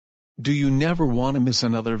Do you never want to miss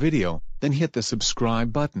another video? Then hit the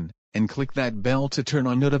subscribe button, and click that bell to turn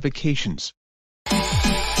on notifications.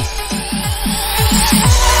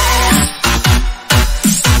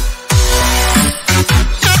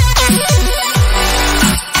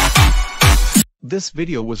 This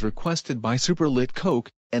video was requested by Superlitcoke,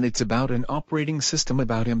 and it's about an operating system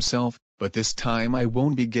about himself, but this time I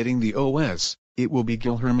won't be getting the OS, it will be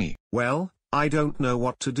Guilherme. Well, I don't know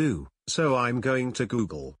what to do, so I'm going to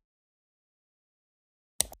Google.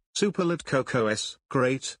 Superlitcoke OS,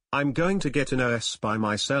 great, I'm going to get an OS by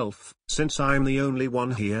myself, since I'm the only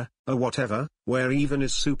one here, or whatever, where even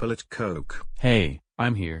is Superlitcoke? Hey,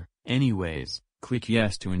 I'm here. Anyways, click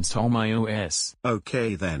yes to install my OS.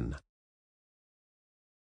 Okay then.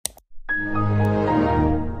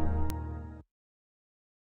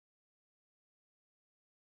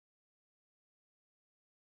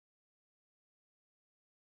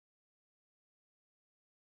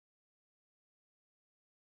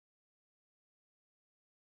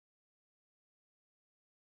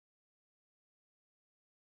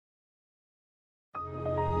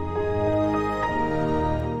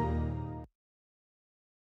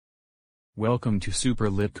 Welcome to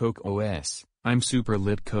Superlitcoke OS. I'm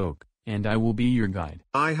Superlitcoke, and I will be your guide.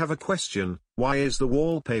 I have a question, why is the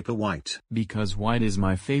wallpaper white? Because white is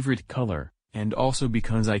my favorite color, and also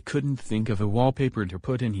because I couldn't think of a wallpaper to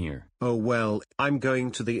put in here. Oh well, I'm going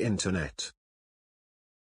to the internet.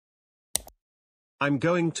 I'm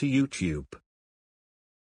going to YouTube.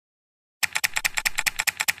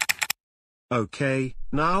 Okay,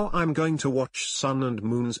 now I'm going to watch Sun and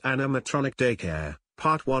Moon's Animatronic Daycare,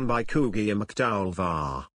 Part 1 by Guilherme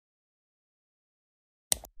MacLeod.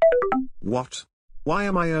 What? Why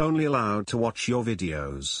am I only allowed to watch your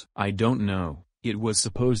videos? I don't know, it was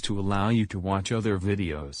supposed to allow you to watch other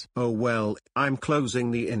videos. Oh well, I'm closing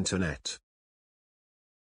the internet.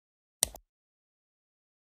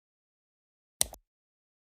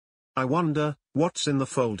 I wonder, what's in the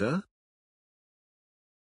folder?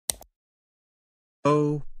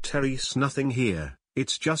 Oh, Terry's nothing here,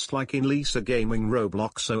 it's just like in Lisa Gaming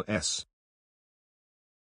Roblox OS.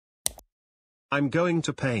 I'm going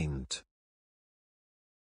to paint.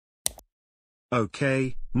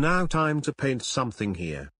 Okay, now time to paint something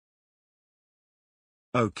here.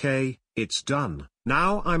 Okay, it's done,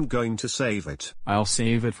 now I'm going to save it. I'll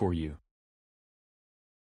save it for you.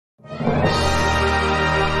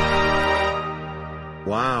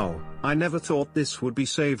 Wow, I never thought this would be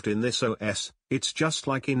saved in this OS, it's just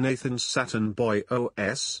like in Nathan's Saturn Boy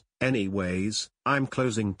OS. Anyways, I'm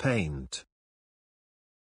closing Paint.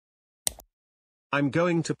 I'm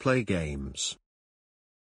going to play games.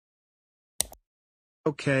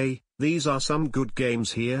 Okay, these are some good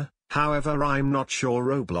games here, however I'm not sure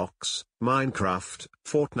Roblox, Minecraft,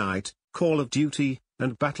 Fortnite, Call of Duty,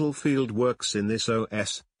 and Battlefield works in this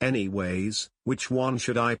OS. Anyways, which one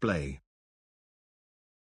should I play?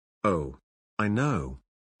 Oh, I know.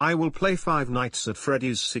 I will play Five Nights at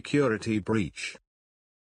Freddy's Security Breach.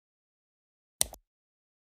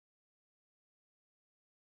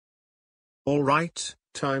 Alright,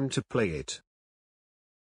 time to play it.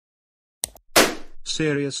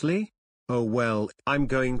 Seriously? Oh well, I'm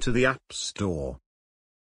going to the App Store.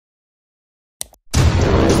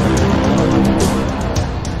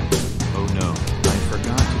 Oh no, I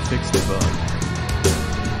forgot to fix the bug.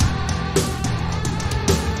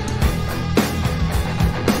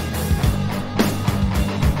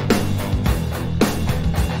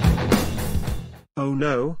 Oh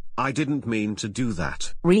no, I didn't mean to do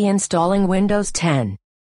that. Reinstalling Windows 10.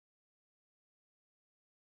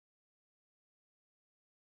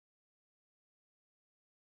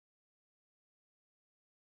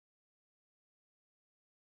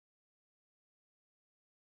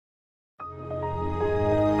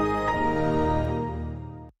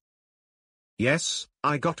 Yes,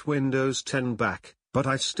 I got Windows 10 back, but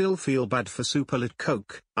I still feel bad for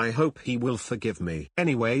Superlitcoke. I hope he will forgive me.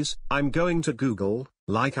 Anyways, I'm going to Google,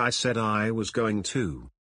 like I said I was going to.